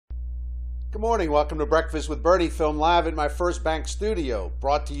Good morning. Welcome to Breakfast with Bernie, filmed live at my First Bank studio,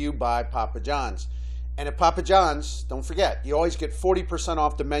 brought to you by Papa John's. And at Papa John's, don't forget, you always get 40%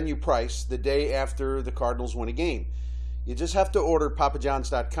 off the menu price the day after the Cardinals win a game. You just have to order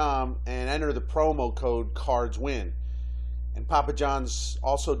papajohns.com and enter the promo code CARDSWIN. And Papa John's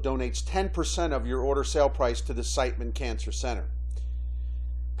also donates 10% of your order sale price to the Siteman Cancer Center.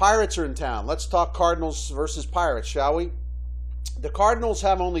 Pirates are in town. Let's talk Cardinals versus Pirates, shall we? The Cardinals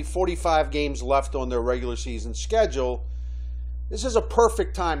have only 45 games left on their regular season schedule. This is a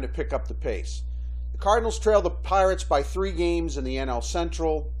perfect time to pick up the pace. The Cardinals trail the Pirates by 3 games in the NL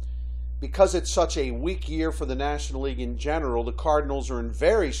Central. Because it's such a weak year for the National League in general, the Cardinals are in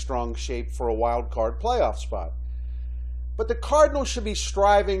very strong shape for a wild card playoff spot. But the Cardinals should be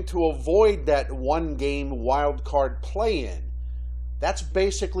striving to avoid that one-game wild card play-in. That's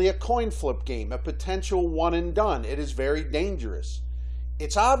basically a coin flip game, a potential one and done. It is very dangerous.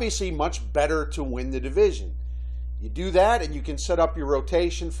 It's obviously much better to win the division. You do that and you can set up your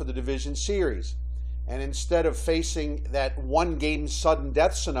rotation for the division series. And instead of facing that one-game sudden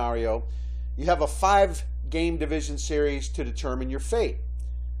death scenario, you have a 5-game division series to determine your fate.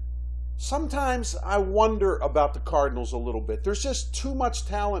 Sometimes I wonder about the Cardinals a little bit. There's just too much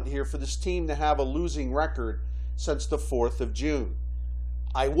talent here for this team to have a losing record since the 4th of June.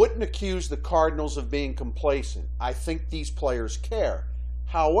 I wouldn't accuse the Cardinals of being complacent. I think these players care.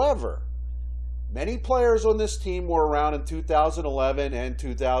 However, many players on this team were around in 2011 and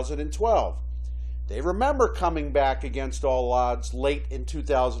 2012. They remember coming back against all odds late in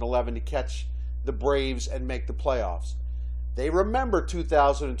 2011 to catch the Braves and make the playoffs. They remember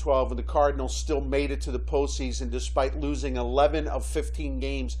 2012 when the Cardinals still made it to the postseason despite losing 11 of 15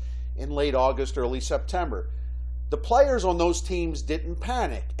 games in late August, early September. The players on those teams didn't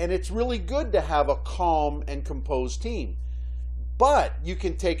panic, and it's really good to have a calm and composed team. But you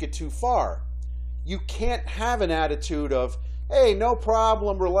can take it too far. You can't have an attitude of, hey, no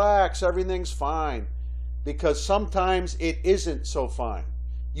problem, relax, everything's fine, because sometimes it isn't so fine.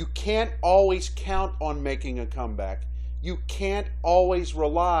 You can't always count on making a comeback. You can't always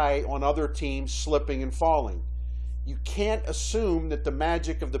rely on other teams slipping and falling. You can't assume that the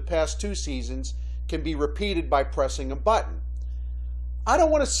magic of the past 2 seasons can be repeated by pressing a button. I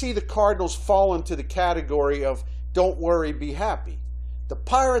don't want to see the Cardinals fall into the category of don't worry, be happy. The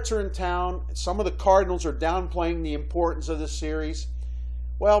Pirates are in town, and some of the Cardinals are downplaying the importance of this series.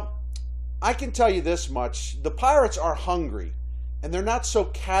 Well, I can tell you this much. The Pirates are hungry, and they're not so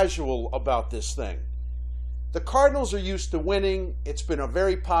casual about this thing. The Cardinals are used to winning. It's been a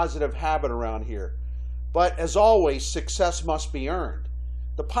very positive habit around here. But as always, success must be earned.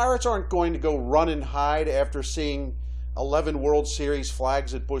 The Pirates aren't going to go run and hide after seeing 11 World Series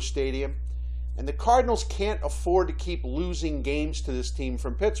flags at Busch Stadium. And the Cardinals can't afford to keep losing games to this team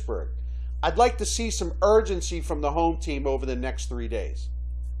from Pittsburgh. I'd like to see some urgency from the home team over the next 3 days.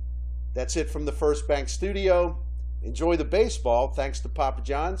 That's it from the First Bank studio. Enjoy the baseball, thanks to Papa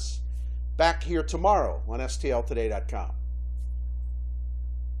John's. Back here tomorrow on STLtoday.com.